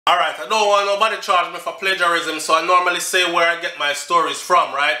Alright, I don't want nobody to charge me for plagiarism, so I normally say where I get my stories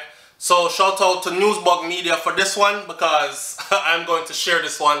from, right? So shout out to Newsbug Media for this one, because I'm going to share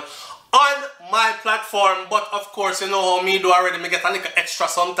this one on my platform. But of course, you know how me do already, me get a little extra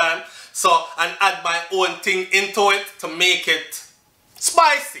sometime. So, and add my own thing into it to make it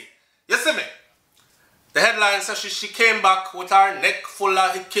spicy. You see me? The headline says she came back with her neck full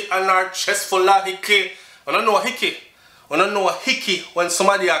of hickey and her chest full of hickey. I don't know a hickey. I don't know a hickey when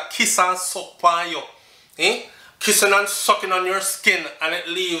somebody a kiss and suck on you. Eh? Kissing and sucking on your skin and it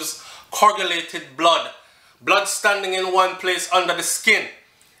leaves coagulated blood. Blood standing in one place under the skin.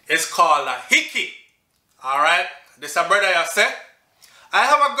 It's called a hickey. Alright? This a brother you say. I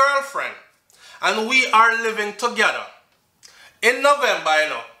have a girlfriend and we are living together. In November, you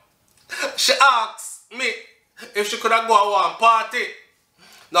know, she asked me if she could have go to one party.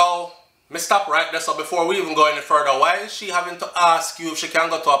 Now, me stop right there, so before we even go any further, why is she having to ask you if she can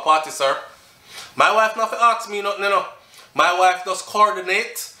go to a party, sir? My wife not ask me nothing, you know. My wife does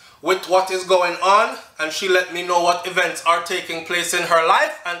coordinate with what is going on and she let me know what events are taking place in her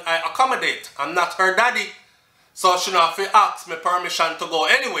life and I accommodate. I'm not her daddy, so she not have to ask me permission to go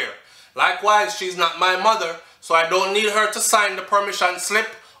anywhere. Likewise, she's not my mother, so I don't need her to sign the permission slip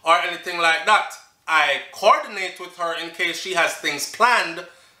or anything like that. I coordinate with her in case she has things planned,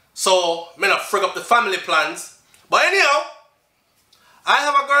 so me not frig up the family plans. But anyhow, I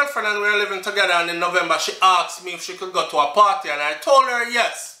have a girlfriend and we're living together, and in November she asked me if she could go to a party and I told her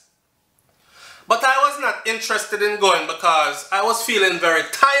yes. But I was not interested in going because I was feeling very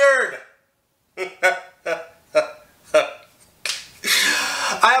tired.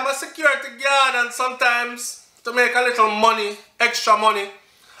 I am a security guard and sometimes to make a little money, extra money,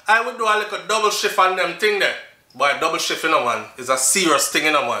 I would do a little double shift on them thing there. Boy, double shift in a one is a serious thing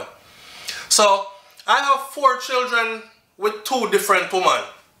in a one. So, I have 4 children with 2 different women.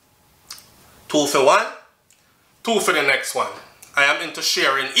 2 for one, 2 for the next one. I am into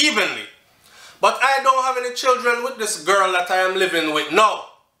sharing evenly. But I don't have any children with this girl that I am living with now.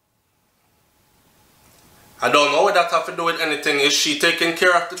 I don't know what that have to do with anything. Is she taking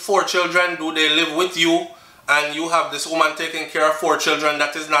care of the 4 children? Do they live with you? And you have this woman taking care of 4 children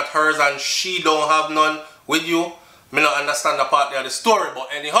that is not hers and she don't have none with you? Me not understand the part of the story, but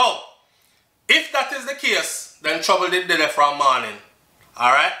anyhow, if that is the case, then trouble did there from morning.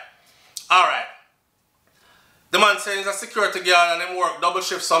 Alright? Alright. The man says he's a security guard and him work double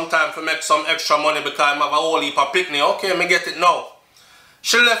shift sometime to make some extra money because I have a whole heap of picnic. Okay, me get it now.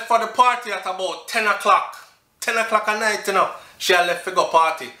 She left for the party at about 10 o'clock. 10 o'clock at night, you know. She had left for go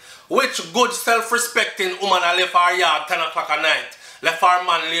party. Which good self-respecting woman I left her yard 10 o'clock at night. Left her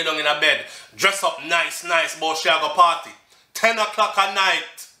man lay down in a bed. Dress up nice, but she go party. 10 o'clock at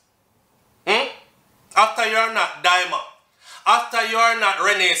night. After you're not Daima. After you're not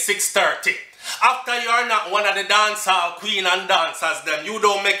Renee 630. After you're not one of the dancehall queen and dancers, then you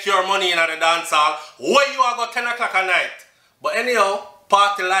don't make your money in the dancehall. Where you are go 10 o'clock at night. But anyhow,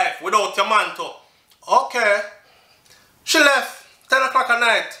 party life without your man too. Okay. She left 10 o'clock at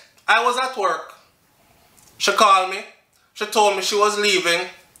night. I was at work. She called me. She told me she was leaving.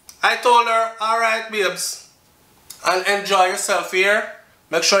 I told her, alright babes, and enjoy yourself here.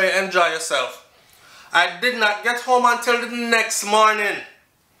 Make sure you enjoy yourself. I did not get home until the next morning.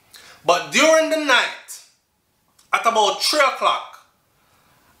 But during the night, at about 3 o'clock,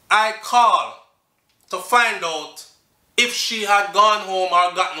 I called to find out if she had gone home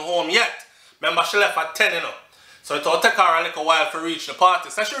or gotten home yet. Remember, she left at 10, you know. So it will take her a little while to reach the party.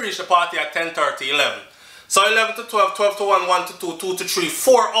 So she reached the party at 10:30, 11. So 11 to 12, 12 to 1, 1 to 2, 2 to 3,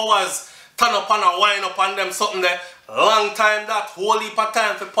 4 hours. Turn up and a wind up on them something there. Long time that, whole heap of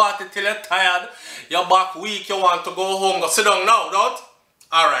time for party till you're tired. You're back weak, you want to go home. Go sit down now, don't?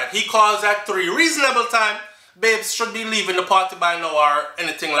 Alright, he calls at 3. Reasonable time. Babes should be leaving the party by now or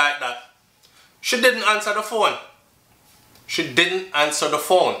anything like that. She didn't answer the phone. She didn't answer the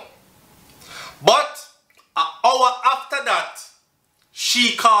phone. But an hour after that,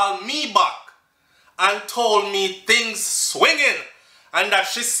 she called me back and told me things swinging and that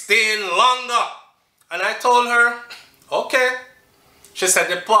she's staying longer. And I told her, okay. She said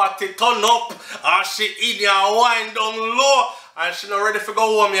the party turn up or she eating her wine down low and she not ready to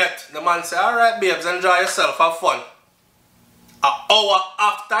go home yet. The man said, alright babes, enjoy yourself, have fun. An hour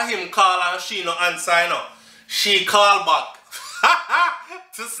after him call and she no answer, you know, she called back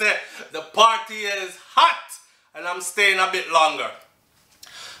to say the party is hot and I'm staying a bit longer.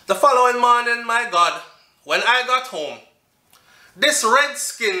 The following morning, my God, when I got home, this red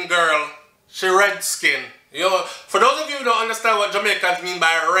skin girl, she red skin. You know, for those of you who don't understand what Jamaicans mean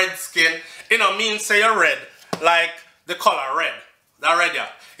by red skin, it don't mean say you're red, like the color red. That red, yeah.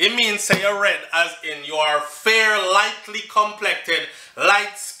 It means say you're red as in you are fair, lightly complected,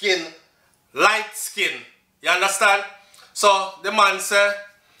 light skin. You understand? So the man said,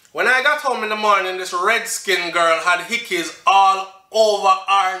 when I got home in the morning, this red skin girl had hickeys all over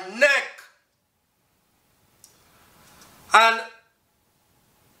her neck. And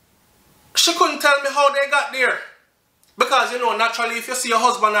she couldn't tell me how they got there. Because, you know, naturally if you see your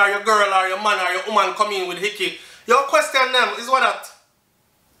husband or your girl or your man or your woman come in with hickey, your question them is what that?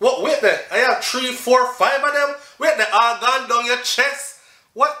 What, wait there? I have 3, 4, 5 of them? Wait, they all gone down your chest?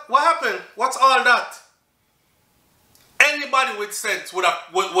 What happened? What's all that? Anybody with sense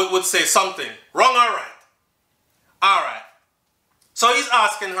would say something. Wrong or right? Alright. So he's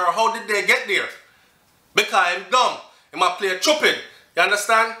asking her, how did they get there? Because I'm dumb. He might play stupid. You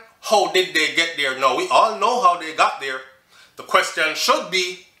understand? How did they get there? Now, we all know how they got there. The question should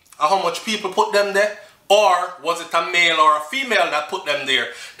be, how much people put them there? Or was it a male or a female that put them there?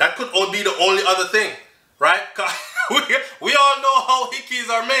 That could be the only other thing, right? We all know how hickeys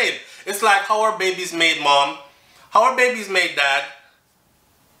are made. It's like how our babies made, mom. How our babies made, dad.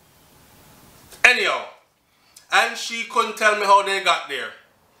 Anyhow, and she couldn't tell me how they got there.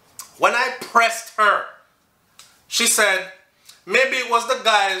 When I pressed her, she said, maybe it was the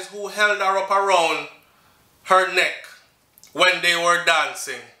guys who held her up around her neck when they were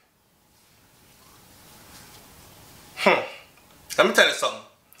dancing. Let me tell you something.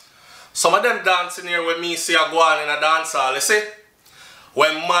 Some of them dancing here with me see I go on in a dance hall, you see?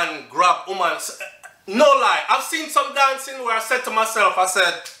 When man grab woman, no lie, I've seen some dancing where I said to myself, I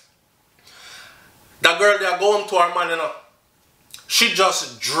said, that girl there go home to her man, you know. She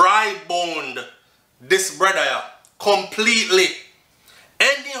just dry boned this brother here completely.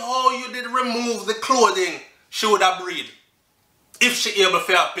 Anyhow you did remove the clothing, she would have breathed. If she able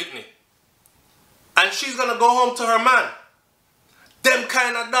to have picnic. And she's gonna go home to her man. Them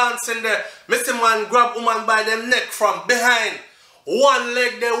kind of dancing there. Mr. Man grab woman by the neck from behind. One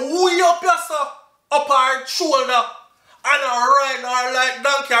leg there, way up yourself, up her shoulder. And I ride her like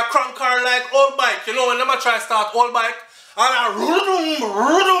donkey, I crank her like old bike. You know when them try to start old bike. And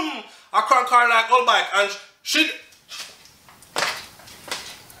I crank her like old bike. And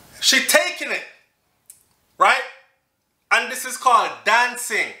she taking it. Right? And this is called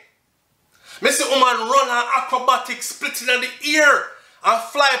dancing. Missy woman run her acrobatic splitting in the ear and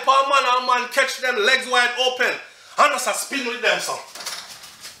fly upon man and man catch them legs wide open and just a spin with them so.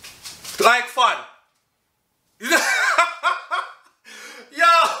 Like fun.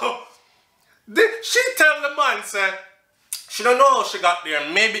 Yo! She tell the man say she don't know how she got there.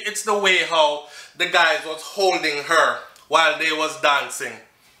 Maybe it's the way how the guys was holding her while they was dancing.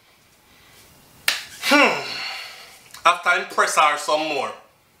 After I impress her some more.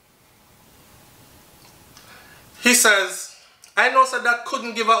 He says, I know so that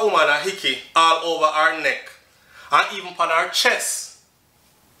couldn't give a woman a hickey all over her neck and even upon her chest.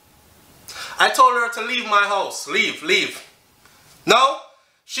 I told her to leave my house. Leave. Now,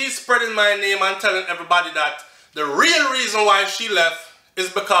 she's spreading my name and telling everybody that the real reason why she left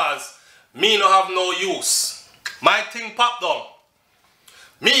is because me no have no use. My thing popped down.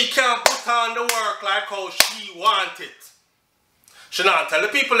 Me can't put on the work like how she want it. She not tell the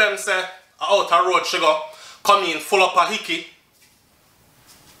people them say, out her road she go. Come in full up a hickey.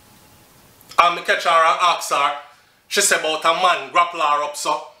 And me catch her and ask her. She said about a man grapple her up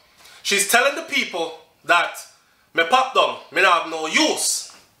so. She's telling the people that me pop down, me not have no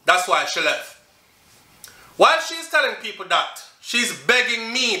use. That's why she left. While she's telling people that, she's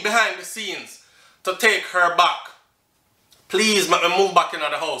begging me behind the scenes to take her back. Please make me move back into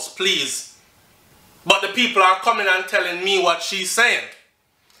the house, please. But the people are coming and telling me what she's saying.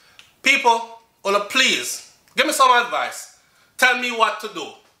 People, please, give me some advice. Tell me what to do.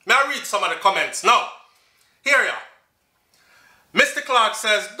 May I read some of the comments now? Here you are. Mr. Clark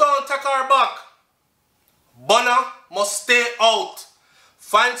says, don't take her back. Bunna must stay out.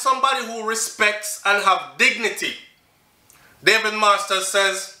 Find somebody who respects and have dignity. David Masters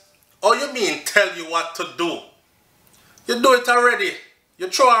says, oh, you mean tell you what to do? You do it already. You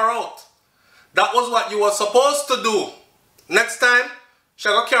throw her out. That was what you were supposed to do. Next time, she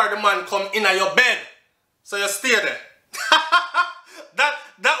go carry the man come in at your bed. So you stay there.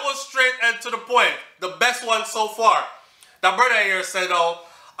 that was straight and to the point. The best one so far. The brother here said, oh,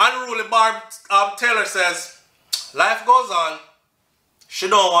 Unruly Barb Taylor says, life goes on. She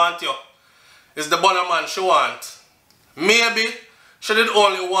don't want you. It's the Bunna man she want. Maybe she did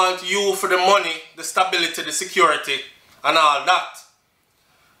only want you for the money, the stability, the security, and all that.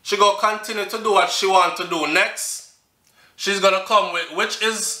 She gonna continue to do what she want to do next. She's gonna come with, which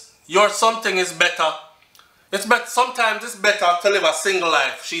is your something is better. Sometimes it's better to live a single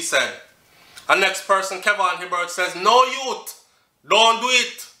life, she said. And next person, Kevin Hibbert, says, no youth, don't do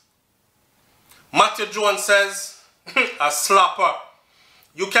it. Matthew Jones says, a slapper.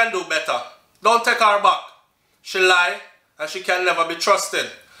 You can do better. Don't take her back. She lie and she can never be trusted.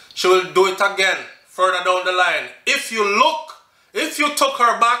 She will do it again further down the line. If you took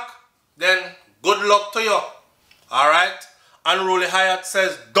her back, then good luck to you. Alright? Unruly Hyatt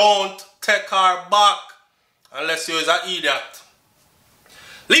says, don't take her back unless you is an idiot.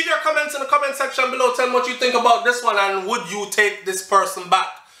 Leave your comments in the comment section below. Tell me what you think about this one, and would you take this person back?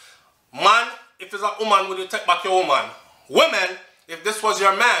 Man, if it's a woman, would you take back your woman? Women, if this was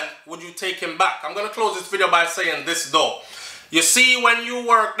your man, would you take him back? I'm going to close this video by saying this though. You see, when you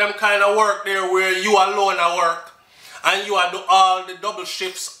work them kind of work there where you alone at work and you do all the double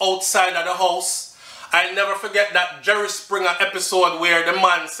shifts outside of the house, I never forget that Jerry Springer episode where the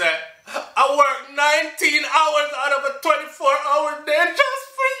man said, I work 19 hours out of a 24-hour day just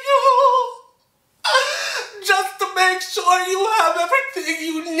for you. Just to make sure you have everything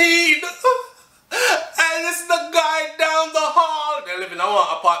you need. And it's the guy down the hall. They live in one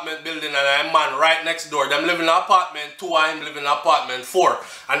apartment building and a man right next door. Them live in apartment 2 and him live in apartment 4.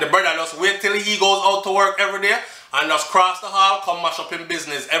 And the brother just wait till he goes out to work every day and just cross the hall, come mash up in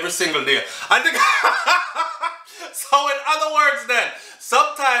business every single day. I think so in other words then,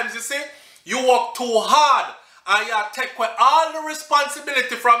 sometimes you see, you work too hard and you take away all the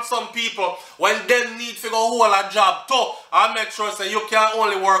responsibility from some people when them need to go hold a job too. And make sure say you can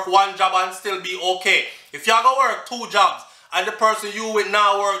only work one job and still be okay. If you go work 2 jobs and the person you with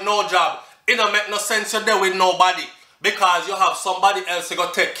now work no job, it don't make no sense you're there with nobody because you have somebody else to go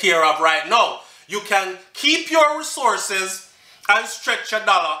take care of right now. You can keep your resources and stretch your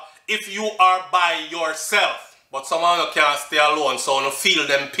dollar if you are by yourself. But some of you can't stay alone, so you feel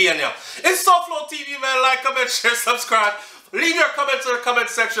them pain you. It's SoFlo TV, man. Like, comment, share, subscribe. Leave your comments in the comment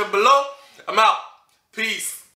section below. I'm out. Peace.